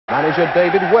Manager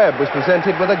David Webb was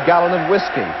presented with a gallon of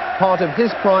whiskey, part of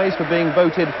his prize for being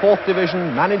voted 4th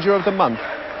Division Manager of the Month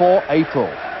for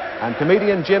April. And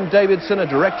comedian Jim Davidson, a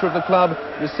director of the club,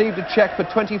 received a cheque for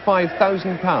 £25,000,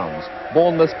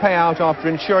 Bournemouth's payout after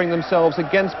insuring themselves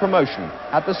against promotion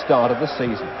at the start of the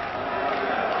season.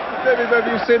 David Webb,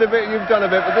 you've seen a bit, you've done a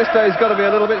bit, but this day's got to be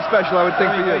a little bit special, I would think,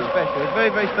 for you. Very special. It's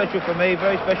very, very special for me,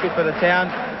 very special for the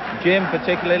town. Jim,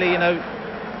 particularly, you know,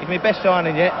 he's my best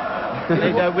signing yet.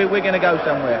 We're going to go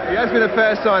somewhere. He has been a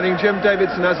fair signing, Jim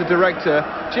Davidson as a director.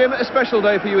 Jim, a special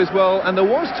day for you as well, and there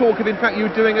was talk of, in fact, you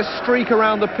doing a streak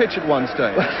around the pitch at one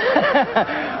stage.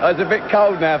 It's a bit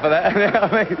cold now for that. I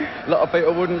mean, a lot of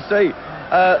people wouldn't see.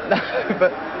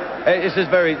 But it's a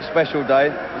very special day.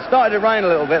 It started to rain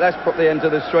a little bit, that's put the end to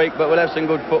the streak, but we'll have some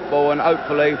good football, and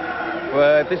hopefully,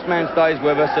 if this man stays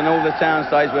with us and all the town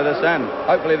stays with us, and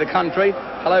hopefully the country,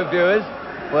 hello viewers,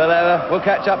 we'll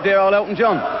catch up dear old Elton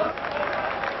John.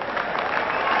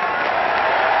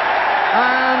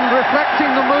 And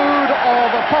reflecting the mood of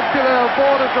a popular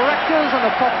board of directors and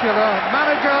a popular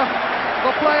manager,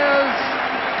 the players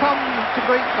come to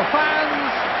greet the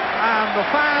fans, and the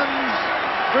fans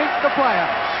greet the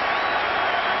players.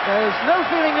 There's no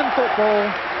feeling in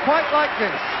football quite like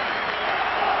this.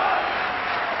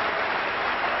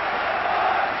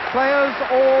 Players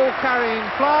all carrying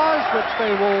flowers, which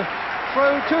they will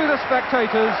throw to the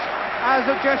spectators as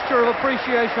a gesture of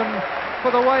appreciation for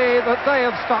the way that they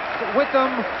have stuck with them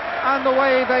and the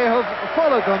way they have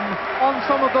followed them on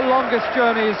some of the longest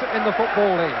journeys in the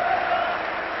Football League.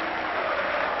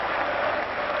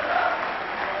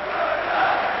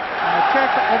 And a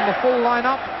check on the full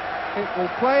lineup. It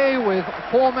will play with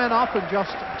 4 men up and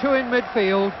just 2 in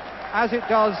midfield, as it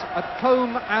does at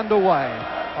home and away.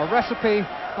 A recipe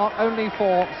not only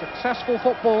for successful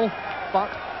football,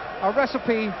 but a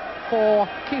recipe for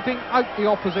keeping out the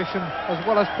opposition as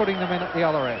well as putting them in at the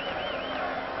other end.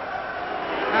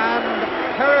 And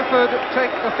Hereford take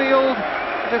the field,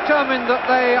 determined that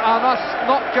they are thus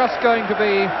not just going to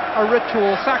be a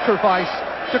ritual sacrifice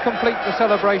to complete the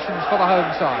celebrations for the home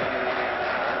side.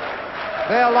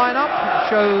 Their lineup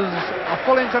shows a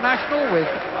full international with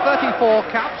 34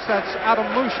 caps. That's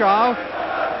Adam Muszał,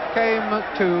 came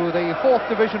to the 4th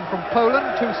Division from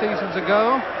Poland 2 seasons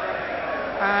ago.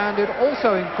 And it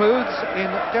also includes in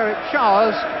Derek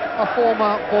Showers, a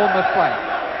former Bournemouth player.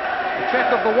 A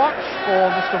check of the watch for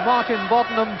Mr. Martin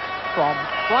Boddenham from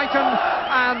Brighton,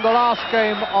 and the last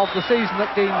game of the season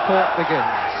at Dean Court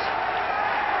begins.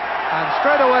 And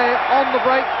straight away on the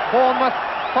break, Bournemouth,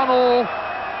 Funnell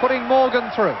putting Morgan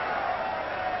through.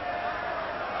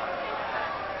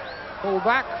 Pull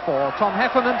back for Tom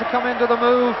Heffernan to come into the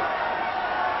move.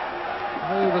 The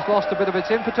move has lost a bit of its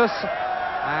impetus,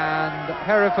 and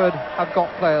Hereford have got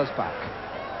players back.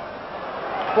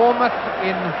 Bournemouth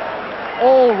in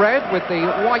all red with the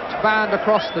white band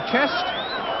across the chest,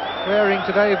 wearing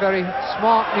today very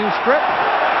smart new strip.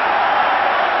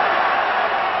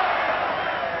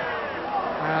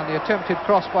 And the attempted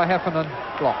cross by Heffernan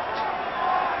blocked.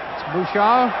 It's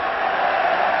Muszał.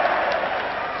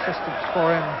 Assistance for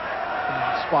him from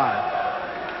Spire.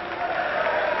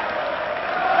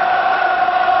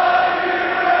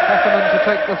 Heffernan to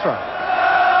take the throw.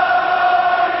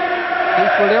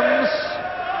 Keith Williams.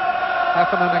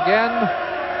 Heffernan again.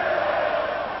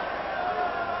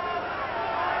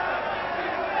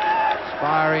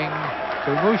 Firing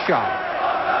to Muszał.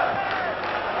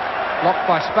 Blocked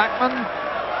by Spackman.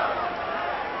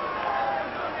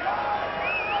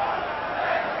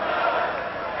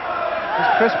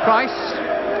 Here's Chris Price.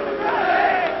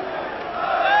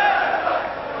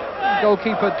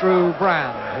 Goalkeeper Drew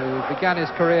Brand, who began his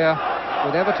career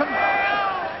with Everton,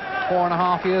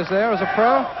 4.5 years there as a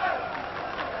pro.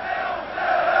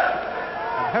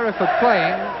 And Hereford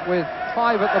playing with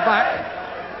 5 at the back,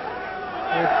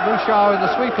 with Muszał in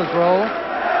the sweeper's role,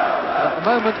 at the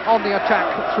moment on the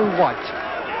attack through White.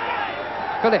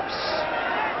 Phillips,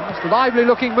 most lively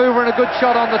looking mover and a good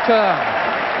shot on the turn.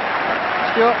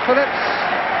 Stuart Phillips,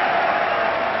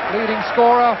 leading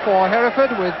scorer for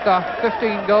Hereford with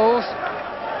 15 goals.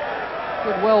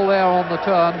 Did well there on the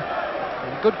turn.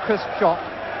 A good crisp shot,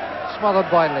 smothered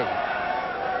by Lee.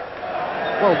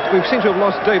 Well, we seem to have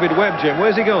lost David Webb, Jim.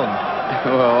 Where's he gone?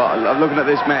 Well, I'm looking at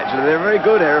this match, and they're very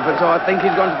good, Hereford, so I think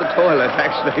he's gone to the toilet,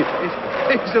 actually.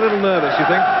 He's a little nervous, you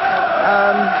think?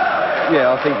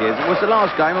 Yeah, I think he is. Well, it's the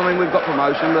last game. I mean, we've got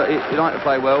promotion, but he'd like to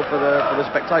play well for the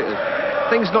spectators.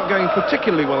 Things not going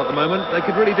particularly well at the moment. They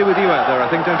could really do with you out there, I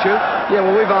think, don't you? Yeah,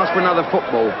 well, we've asked for another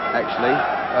football, actually.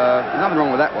 There's nothing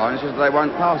wrong with that one, it's just that they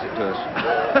won't pass it to us.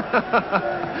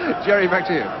 Jerry, back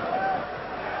to you.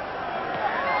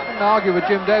 couldn't argue with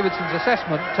Jim Davidson's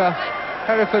assessment.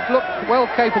 Hereford looked well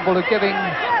capable of giving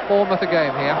Bournemouth a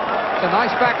game here. It's a nice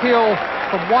back heel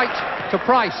from White to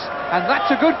Price, and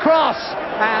that's a good cross.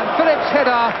 And Phillips'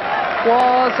 header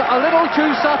was a little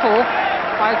too subtle.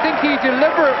 I think he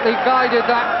deliberately guided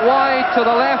that wide to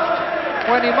the left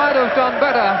when he might have done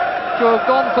better to have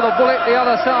gone for the bullet the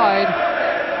other side.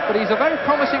 But he's a very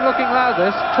promising looking lad,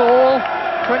 this. Tall,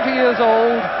 20 years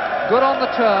old, good on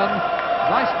the turn,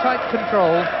 nice tight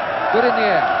control, good in the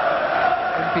air.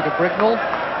 And Peter Brignall.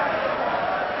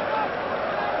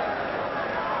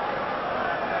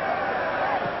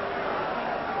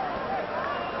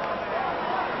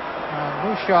 And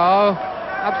Mouchard,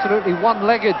 absolutely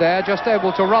one-legged there, just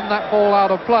able to run that ball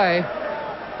out of play.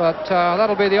 But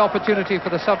that'll be the opportunity for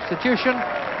the substitution.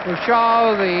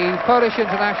 Mouchard, the Polish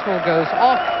international, goes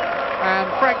off, and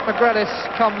Frank McGralis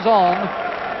comes on.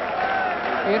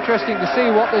 It'll be interesting to see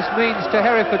what this means to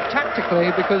Hereford tactically,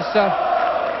 because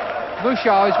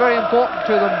Mouchard is very important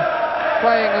to them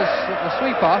playing as the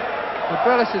sweeper.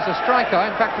 McGralis is a striker.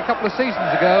 In fact, a couple of seasons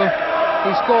ago,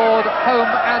 he scored home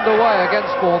and away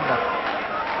against Bournemouth.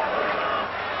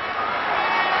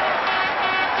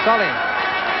 Sully.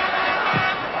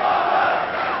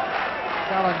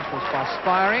 Challenge was by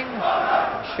Spiring.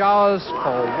 Showers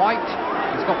for White.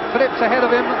 He's got Phillips ahead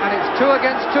of him, and it's 2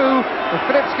 against 2. With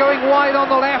Phillips going wide on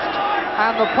the left,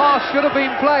 and the pass should have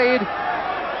been played.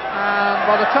 And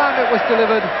by the time it was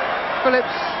delivered,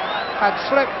 Phillips had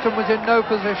slipped and was in no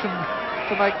position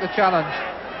to make the challenge.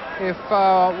 If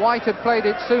White had played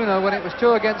it sooner, when it was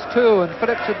 2 against 2, and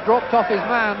Phillips had dropped off his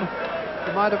man,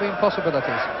 there might have been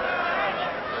possibilities.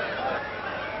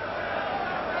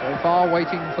 So far,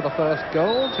 waiting for the first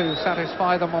goal to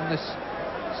satisfy them on this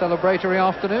celebratory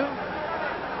afternoon.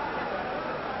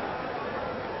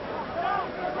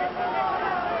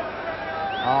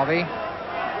 Harvey.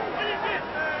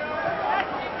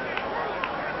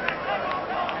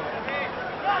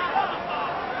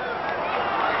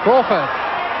 Crawford.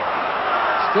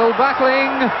 Still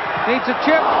battling. Needs a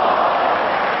chip.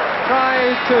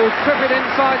 Tried to trip it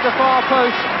inside the far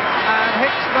post, and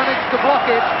Hicks managed to block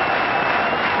it.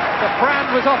 But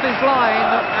Brand was off his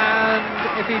line,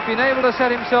 and if he'd been able to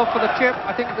set himself for the chip,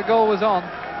 I think the goal was on.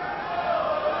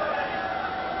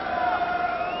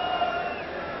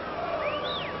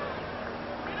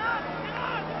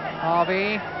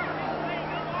 Harvey.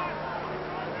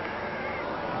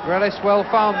 Grealish well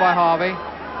found by Harvey.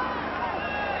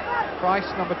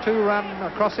 Price, number 2, ran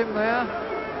across him there.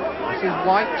 This is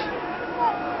White.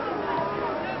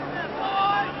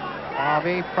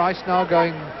 Harvey. Price now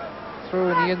going through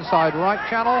in the inside right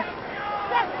channel.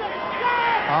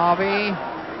 Harvey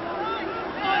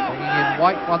bringing in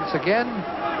White once again.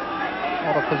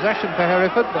 Not a possession for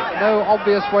Hereford, but no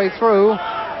obvious way through.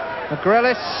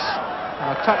 McGralis,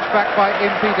 a touchback by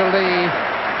Peter Lee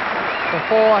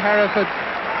before Hereford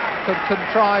could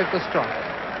contrive the strike.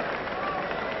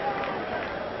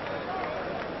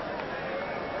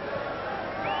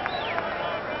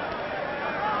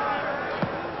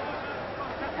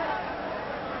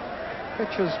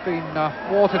 Pitch has been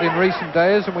watered in recent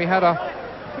days, and we had a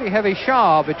pretty heavy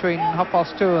shower between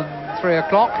 2:30 and 3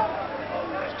 o'clock.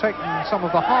 It's taken some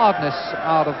of the hardness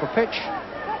out of the pitch,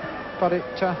 but it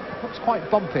looks quite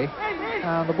bumpy,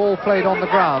 and the ball played on the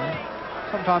ground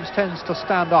sometimes tends to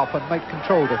stand up and make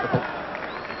control difficult.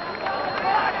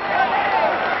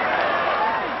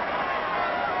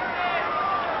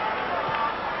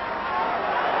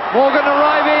 Morgan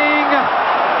arriving.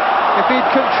 If he'd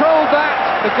controlled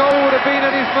that, the goal would have been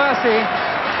at his mercy.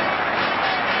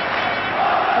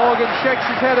 Morgan shakes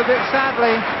his head a bit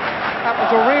sadly. That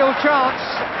was a real chance,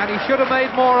 and he should have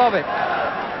made more of it.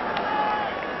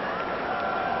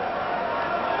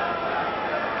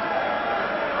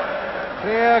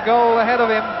 Clear goal ahead of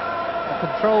him. The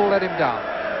control let him down.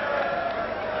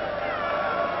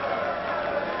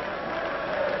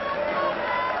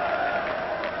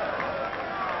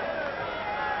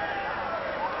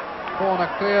 Corner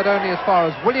cleared only as far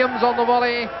as Williams on the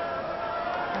volley,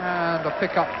 and a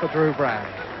pick up for Drew Brand.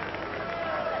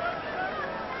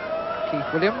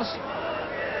 Keith Williams.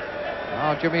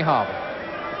 Now Jimmy Harvey.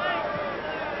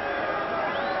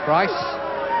 Price.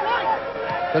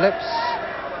 Phillips.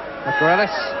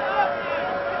 McGralis.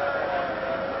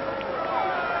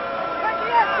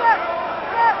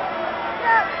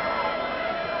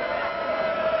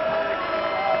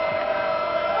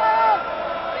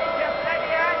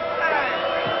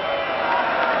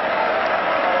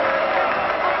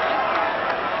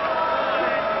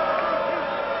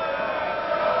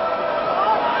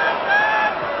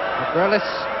 McGralis.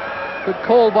 Good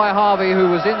call by Harvey, who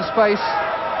was in space.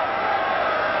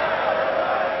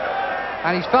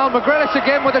 And he's found McGrillis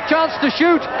again with a chance to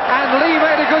shoot, and Lee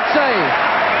made a good save.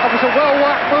 That was a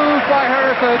well-worked move by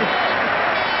Hereford,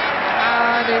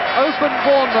 and it opened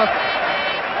Bournemouth.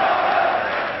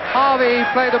 Harvey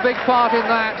played a big part in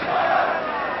that.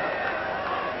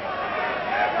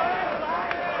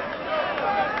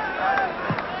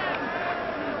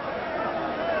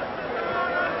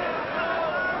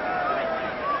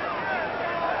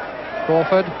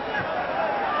 Crawford.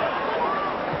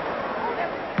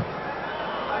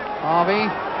 Harvey.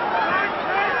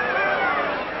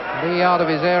 Lee out of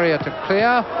his area to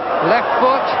clear. Left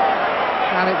foot.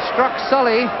 And it struck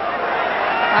Sully.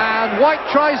 And White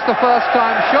tries the first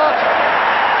time shot.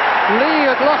 Lee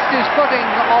had lost his footing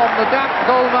on the damp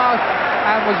goalmouth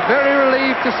and was very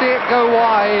relieved to see it go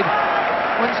wide.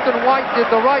 Winston White did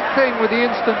the right thing with the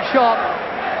instant shot.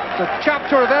 It's a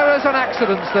chapter of errors and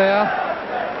accidents there.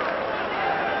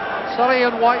 Sully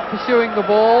and White pursuing the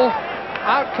ball.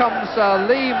 Out comes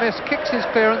Lee, kicks his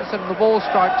clearance, and the ball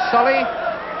strikes Sully.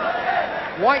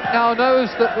 White now knows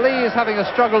that Lee is having a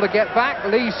struggle to get back.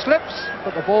 Lee slips,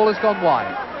 but the ball has gone wide.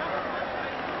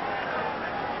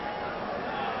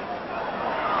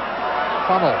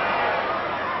 Funnell.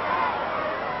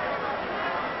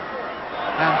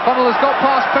 And Funnell has got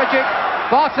past Pejic.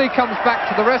 Bartley comes back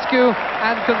to the rescue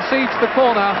and concedes the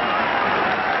corner.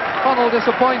 Funnell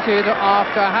disappointed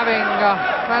after having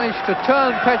managed to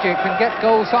turn Pejic and get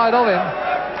goal side of him.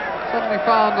 Suddenly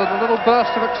found that a little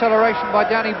burst of acceleration by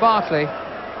Danny Bartley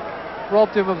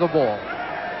robbed him of the ball.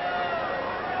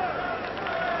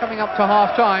 Coming up to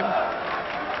half-time.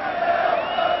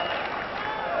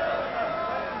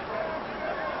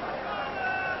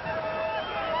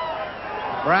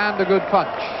 Brand a good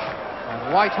punch.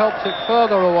 And White helps it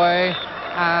further away.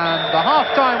 And the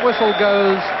half-time whistle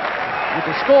goes. With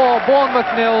the score,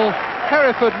 Bournemouth 0,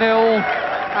 Hereford 0,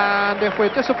 and if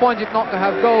we're disappointed not to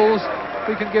have goals,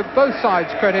 we can give both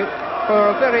sides credit for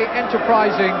a very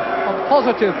enterprising and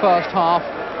positive first half,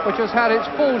 which has had its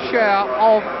full share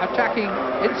of attacking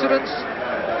incidents,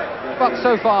 but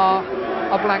so far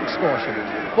a blank score sheet.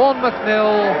 Bournemouth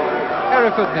 0,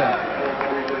 Hereford 0.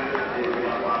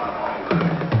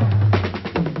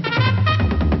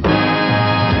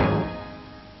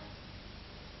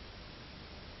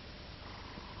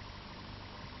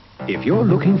 If you're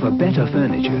looking for better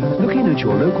furniture, looking at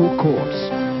your local courts,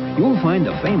 you'll find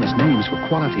the famous names for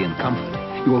quality and comfort.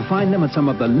 You'll find them at some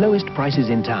of the lowest prices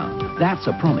in town. That's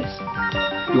a promise.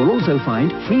 You'll also find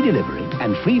free delivery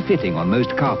and free fitting on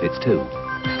most carpets too.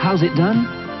 How's it done?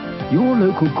 Your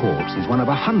local Courts is one of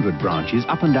 100 branches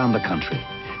up and down the country.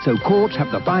 So Courts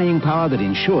have the buying power that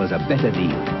ensures a better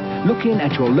deal. Looking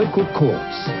at your local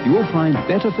Courts, you'll find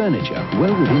better furniture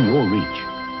well within your reach.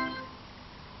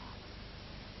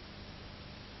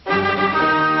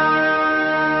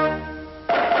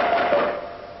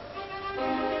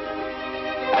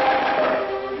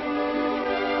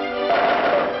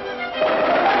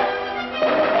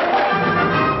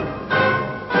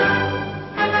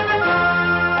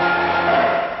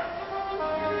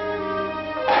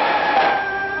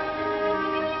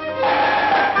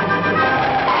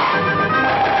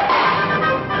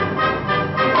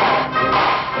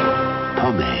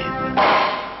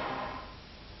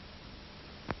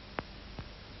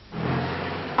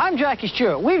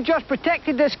 Stewart. We've just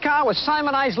protected this car with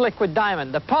Simonized liquid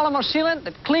diamond, the polymer sealant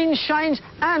that cleans, shines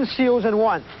and seals in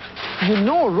one. You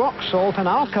know rock salt and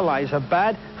alkalis are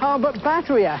bad. How about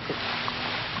battery acid?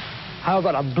 How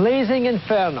about a blazing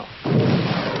inferno?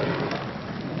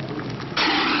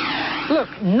 Look,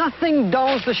 nothing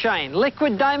dulls the shine.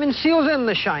 Liquid diamond seals in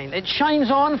the shine. It shines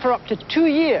on for up to 2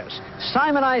 years.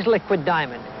 Simonized liquid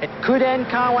diamond. It could end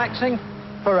car waxing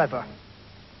forever.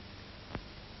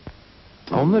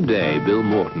 On the day Bill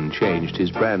Morton changed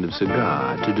his brand of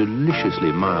cigar to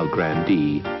deliciously mild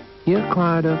grandee, he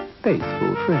acquired a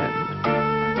faithful friend.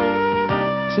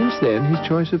 Since then, his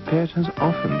choice of pet has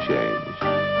often changed.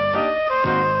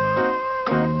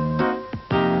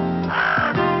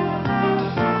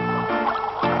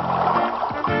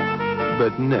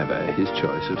 But never his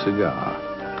choice of cigar.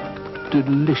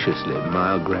 Deliciously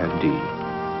mild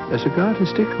grandee. A cigar to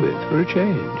stick with for a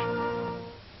change.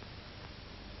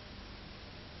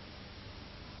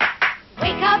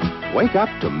 Wake up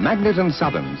to Magnet &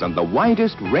 Southerns and the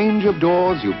widest range of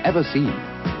doors you've ever seen.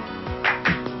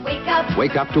 Wake up.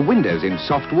 Wake up to windows in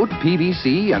softwood,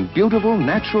 PVC and beautiful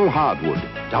natural hardwood.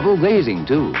 Double glazing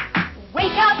too.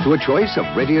 Wake up. To a choice of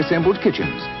ready-assembled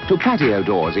kitchens. To patio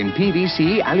doors in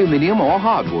PVC, aluminium or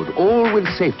hardwood, all with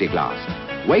safety glass.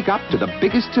 Wake up to the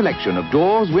biggest selection of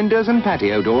doors, windows and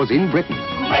patio doors in Britain.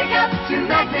 Wake up to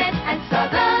Magnet &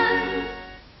 Southerns.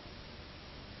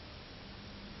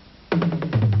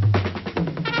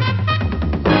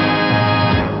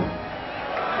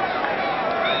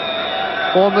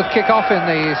 Bournemouth kick off in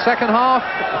the second half,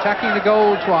 attacking the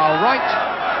goal to our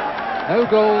right. No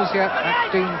goals yet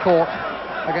at Dean Court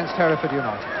against Hereford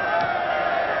United.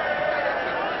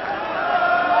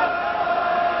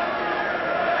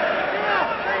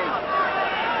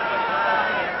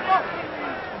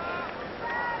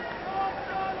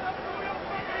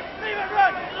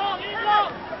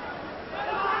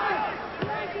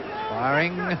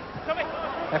 Firing.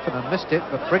 Heffernan missed it,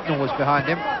 but Brignall was behind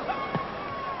him.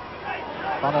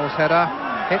 Funnell's header.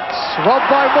 Hicks, robbed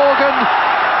by Morgan.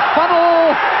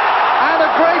 Funnell, and a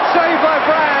great save by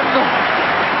Brand.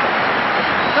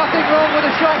 Nothing wrong with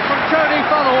a shot from Tony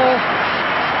Funnell,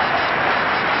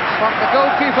 but the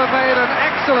goalkeeper made an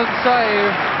excellent save.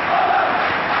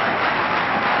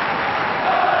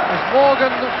 It was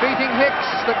Morgan beating Hicks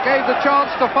that gave the chance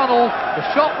to Funnell. The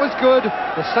shot was good,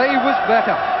 the save was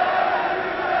better.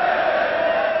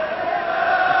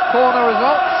 Corner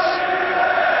results.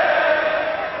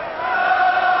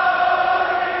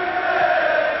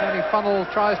 Tony Funnell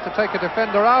tries to take a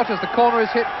defender out as the corner is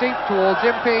hit deep towards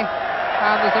Impey,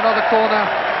 and there's another corner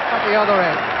at the other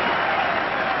end.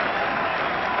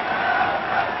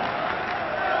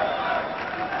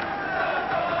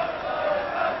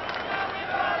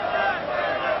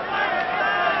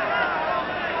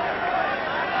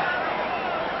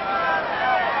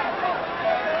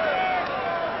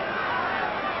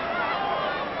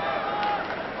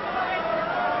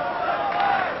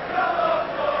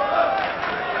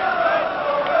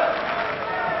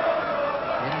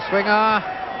 Swinger,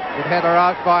 good header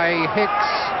out by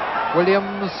Hicks,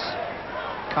 Williams,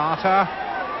 Carter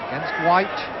against White,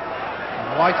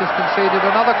 and White has conceded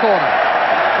another corner.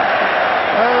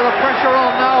 Oh, the pressure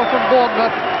on now from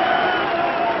Bournemouth.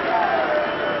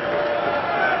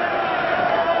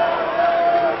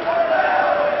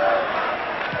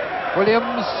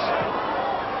 Williams,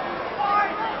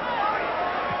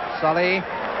 Sully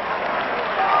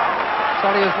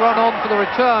has run on for the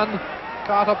return.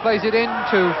 Carter plays it in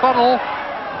to Funnell.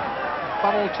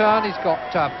 Funnell turn, he's got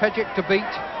Pejic to beat.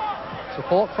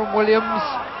 Support from Williams.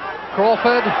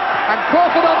 Crawford, and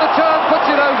Crawford on the turn puts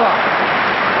it over.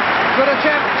 Good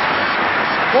attempt.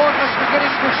 Bournemouth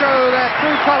beginning to show their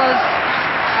true colours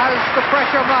as the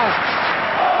pressure mounts.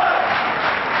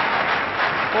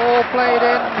 Ball played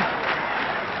in.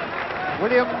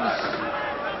 Williams.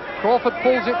 Crawford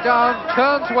pulls it down,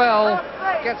 turns well,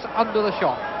 gets under the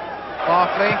shot.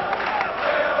 Bartley.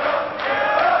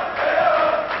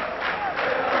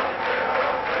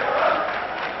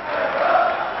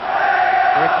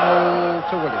 Brignall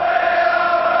to Williams.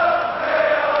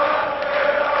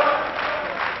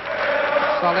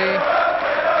 Sully,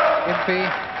 Impey,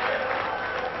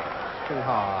 too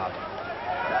hard.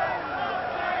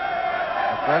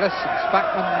 Grelis and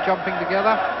Spackman jumping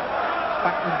together.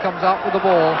 Spackman comes out with the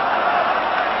ball.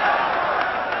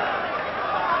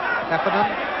 Heffernan.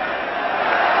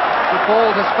 Good ball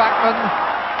to Spackman.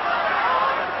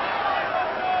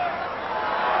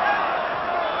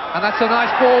 And that's a nice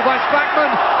ball by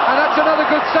Spackman, and that's another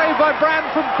good save by Brand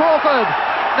from Crawford.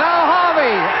 Now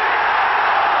Harvey.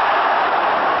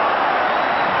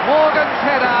 Morgan's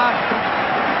header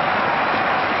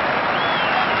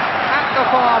at the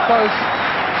far post,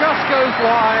 just goes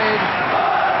wide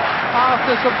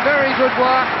after some very good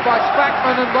work by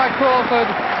Spackman and by Crawford,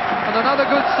 and another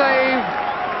good save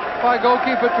by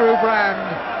goalkeeper Drew Brand.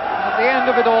 At the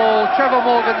end of it all, Trevor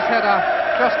Morgan's header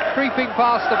just creeping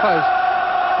past the post.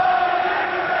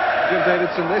 Jim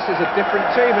Davidson, this is a different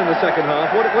team in the second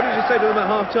half. What did you say to them at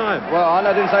half-time? Well, I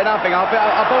didn't say nothing. I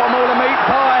bought them all a meat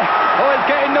pie. Oh, it's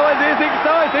getting noisy, it's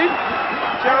exciting.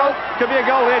 Gerald, could be a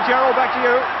goal here. Gerald, back to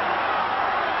you.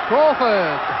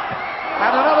 Crawford.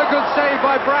 And another good save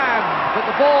by Brand, but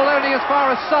the ball only as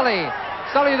far as Sully.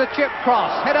 Sully the chip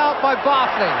cross, head out by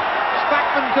Bartley.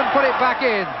 Spackman can put it back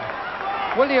in.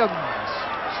 Williams.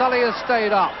 Sully has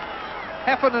stayed up.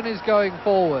 Heffernan is going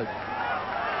forward.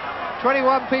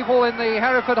 21 people in the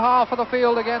Hereford half of the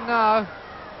field again now.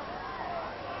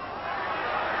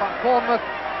 But Bournemouth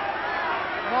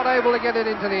not able to get it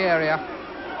into the area.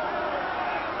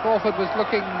 Crawford was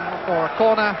looking for a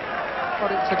corner,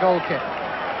 but it's a goal kick.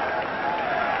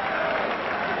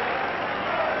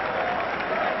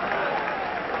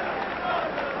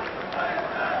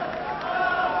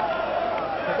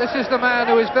 But this is the man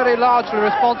who is very largely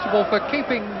responsible for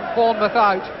keeping Bournemouth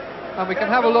out. And we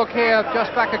can have a look here,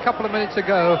 just back a couple of minutes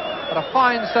ago, at a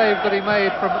fine save that he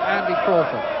made from Andy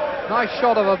Crawford. Nice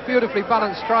shot of a beautifully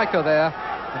balanced striker there,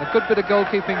 and a good bit of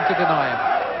goalkeeping to deny him.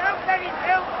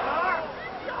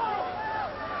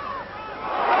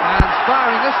 And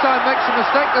Sparring this time makes a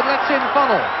mistake that lets in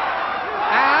Funnell.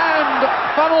 And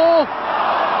Funnell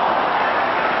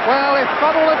Well, if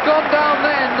Funnell had gone down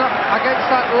then against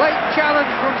that late challenge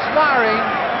from Swiring,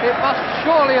 it must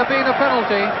surely have been a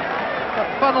penalty. But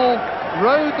Funnell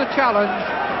rode the challenge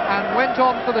and went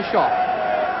on for the shot.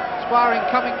 Swiring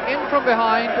coming in from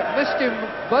behind, missed him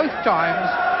both times.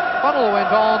 Funnell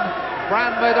went on,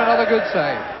 Brand made another good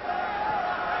save.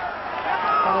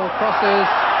 Funnell crosses,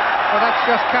 well, that's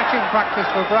just catching practice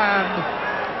for Brand,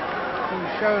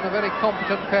 who's shown a very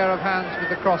competent pair of hands with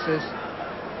the crosses.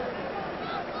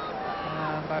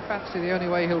 I fancy the only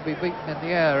way he'll be beaten in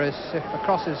the air is if the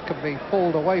crosses can be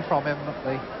pulled away from him at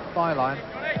the byline.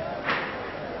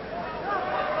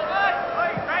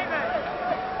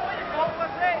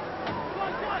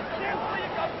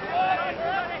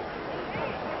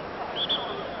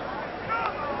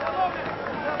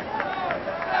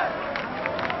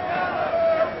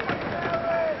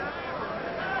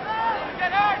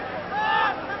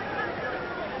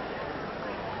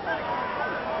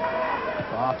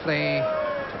 Bartley.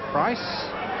 Price,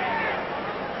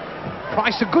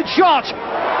 a good shot,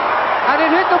 and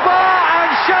it hit the bar,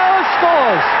 and Showers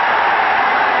scores.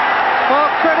 Well,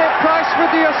 credit Price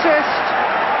with the assist,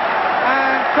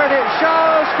 and credit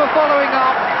Showers for following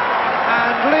up,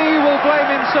 and Lee will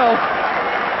blame himself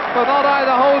for not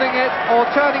either holding it or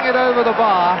turning it over the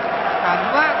bar, and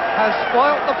that has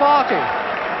spoilt the party.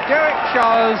 Derek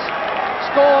Showers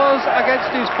scores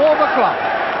against his former club.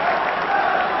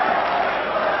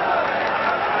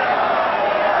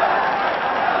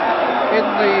 In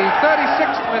the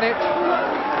 36th minute,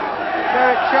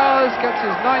 Derek Showers gets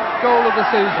his 9th goal of the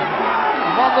season,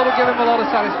 and one that will give him a lot of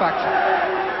satisfaction.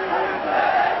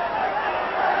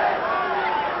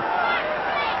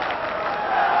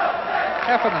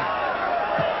 Heffernan.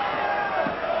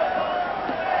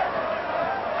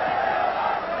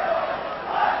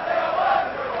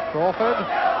 Crawford.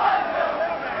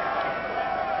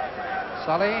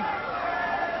 Sully.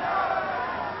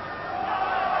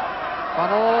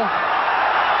 Funnell.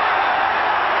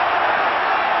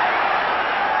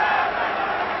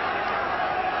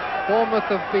 Bournemouth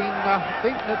have been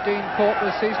beaten at Dean Court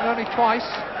this season only twice,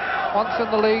 once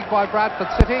in the league by Bradford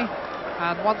City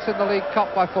and once in the League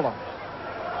Cup by Fulham.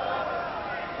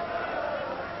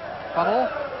 Funnell,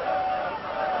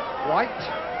 White,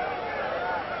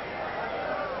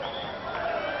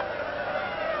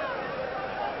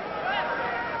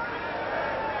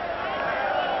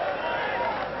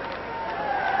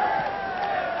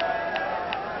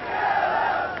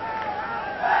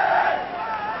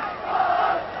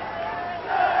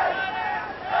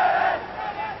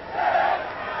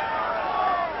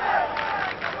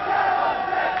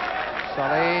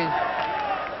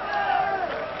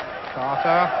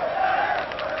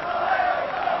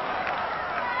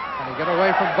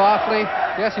 Bartley,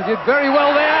 yes, he did very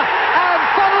well there, and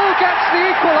Funnell gets the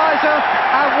equaliser,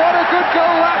 and what a good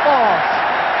goal that was.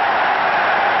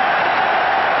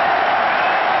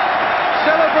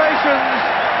 Celebrations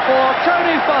for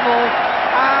Tony Funnell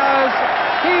as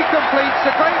he completes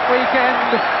a great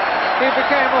weekend. He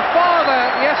became a father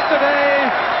yesterday.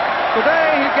 Today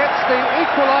he gets the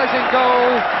equalising goal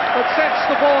that sets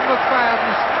the Bournemouth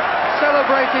fans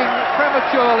celebrating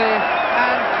prematurely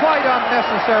and quite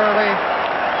unnecessarily.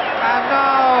 And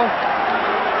now,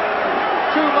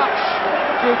 too much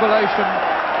jubilation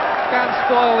can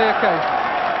spoil the occasion.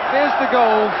 Here's the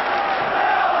goal.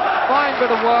 Fine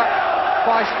bit of work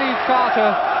by Steve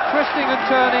Carter, twisting and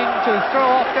turning to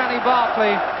throw off Danny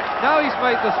Bartley. Now he's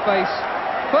made the space.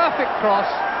 Perfect cross,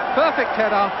 perfect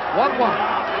header, 1-1.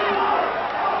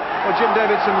 Well, Jim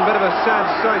Davidson, a bit of a sad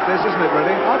sight this, isn't it,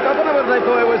 really? I don't know whether they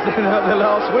thought it was the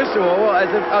last whistle or what. I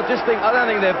don't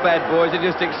think they're bad boys, they're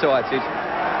just excited.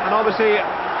 And obviously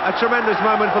a tremendous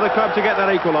moment for the club to get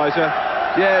that equaliser.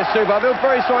 Yeah, super. I feel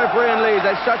very sorry for Ian Leeds.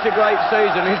 That's such a great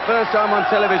season. His first time on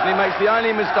television, he makes the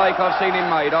only mistake I've seen him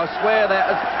made. I swear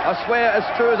as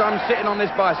true as I'm sitting on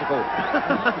this bicycle.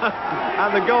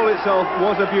 And the goal itself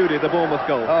was a beauty, the Bournemouth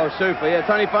goal. Oh, super. Yeah,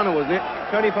 Tony Funnell, wasn't it?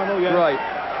 Tony Funnell, yeah. Right.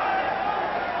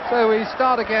 So we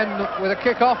start again with a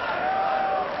kick-off.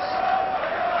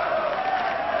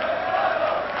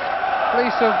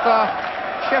 Police have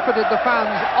shepherded the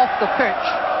fans off the pitch,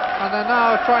 and they're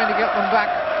now trying to get them back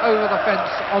over the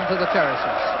fence onto the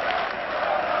terraces.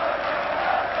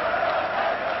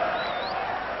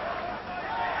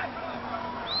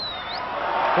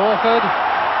 Crawford.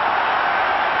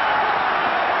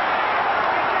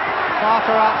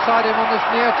 Carter outside him on this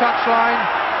near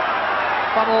touchline.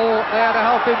 Funnell there to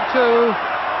help him too,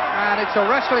 and it's a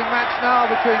wrestling match now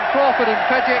between Crawford and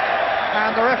Pejic,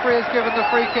 and the referee has given the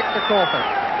free kick to Crawford.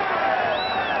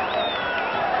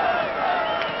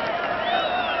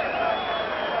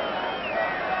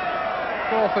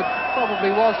 Crawford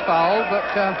probably was fouled, but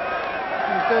he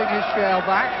was doing his share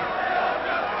back.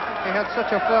 He had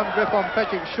such a firm grip on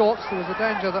Pechik's shorts, there was a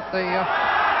danger that the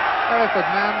Hereford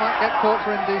man might get caught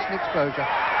for indecent exposure.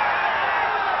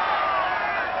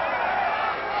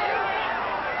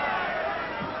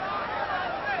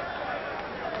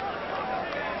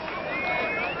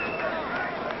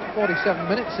 47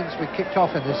 minutes since we kicked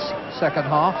off in this second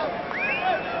half.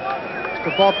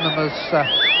 Mr. Bodnam has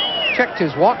checked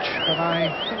his watch, but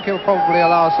I think he'll probably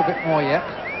allow us a bit more yet.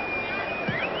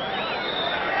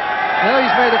 Now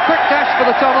he's made a quick dash for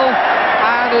the tunnel,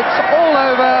 and it's all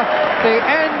over. The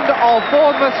end of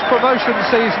Bournemouth's promotion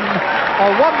season, a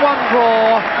 1-1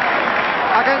 draw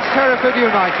against Hereford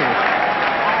United.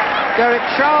 Derek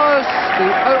Showers, the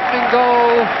opening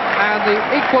goal, and the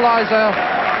equaliser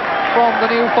from the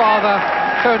new father,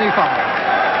 Tony Funnell.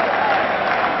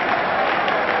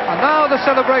 And now the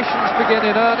celebrations begin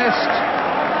in earnest.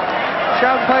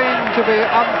 Champagne to be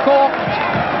uncorked.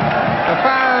 The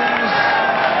fans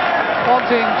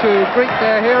wanting to greet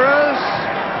their heroes.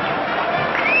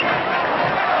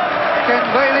 Ken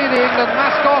Bailey, the England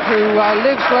mascot, who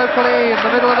lives locally in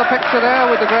the middle of the picture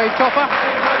there with the grey topper.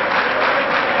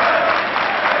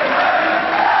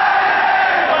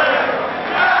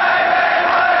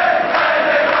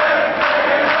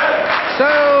 So,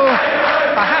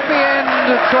 a happy end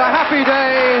to a happy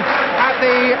day at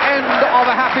the end of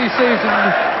a happy season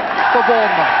for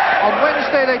Bournemouth. On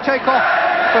Wednesday they take off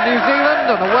for New Zealand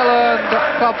and a well-earned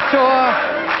club tour,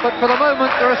 but for the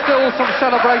moment there are still some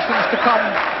celebrations to come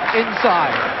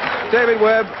inside. David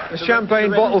Webb, the champagne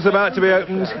bottle's about to be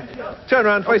opened. Turn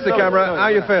around, face the camera.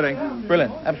 How are you feeling?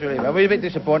 Brilliant, absolutely. Well, we're a bit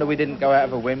disappointed we didn't go out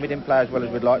of a win. We didn't play as well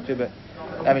as we'd like to, but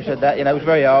having said that, you know, it was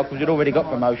very hard because we'd already got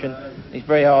promotion. It's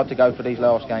very hard to go for these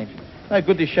last games. No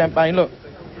good, this champagne. Look,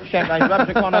 champagne's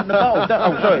rubbish. It can't open the bottle.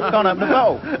 Oh, sorry, it can't open the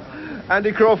bottle.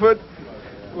 Andy Crawford,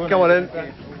 come on in.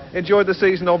 Enjoyed the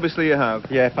season, obviously you have.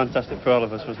 Yeah, fantastic for all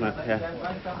of us, wasn't it? Yeah.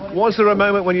 Was there a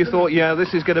moment when you thought, yeah,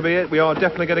 this is going to be it, we are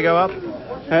definitely going to go up?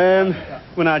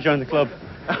 When I joined the club.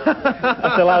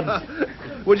 That's the lads.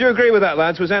 Would you agree with that,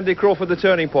 lads? Was Andy Crawford the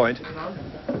turning point?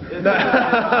 You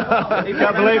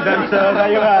can't believe them, so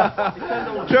there you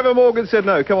are. Trevor Morgan said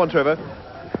no. Come on, Trevor.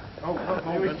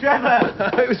 It was Trevor.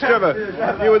 It was Trevor.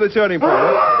 You were the turning point.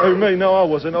 Oh, me? No, I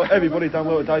wasn't. Everybody done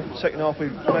well today. Second half, we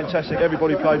fantastic.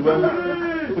 Everybody played well.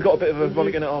 We got a bit of a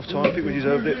rollicking at half time. I think we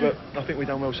deserved it, but I think we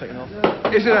done well second half.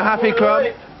 Is it a happy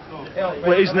club?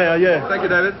 Well, it is now, yeah. Thank you,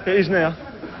 David. It is now.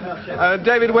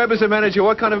 David Webb as a manager,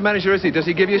 what kind of manager is he? Does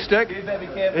he give you a stick?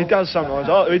 He does sometimes.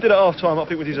 We did it at half time. I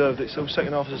think we deserved it. So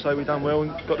second half, as I say, we done well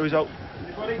and got the result.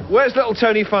 Where's little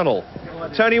Tony Funnell?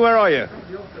 Tony, where are you?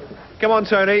 Come on,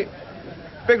 Tony.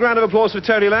 Big round of applause for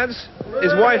Tony, lads.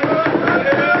 His wife.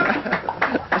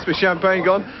 That's for champagne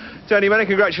gone. Tony, many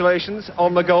congratulations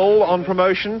on the goal, on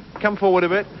promotion. Come forward a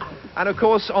bit. And of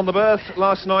course, on the birth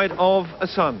last night of a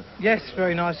son. Yes,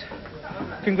 very nice.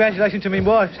 Congratulations to my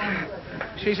wife.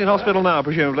 She's in hospital now,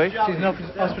 presumably? She's in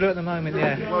hospital at the moment,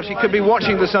 yeah. Well, she could be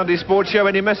watching the Sunday Sports Show.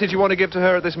 Any message you want to give to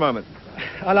her at this moment?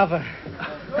 I love her.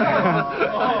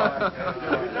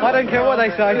 I don't care what they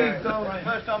say.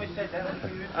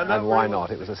 And why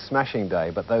not? It was a smashing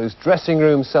day, but those dressing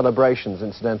room celebrations,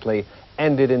 incidentally,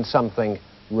 ended in something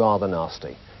rather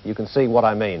nasty. You can see what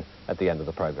I mean at the end of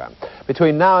the programme.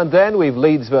 Between now and then, we've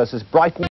Leeds versus Brighton.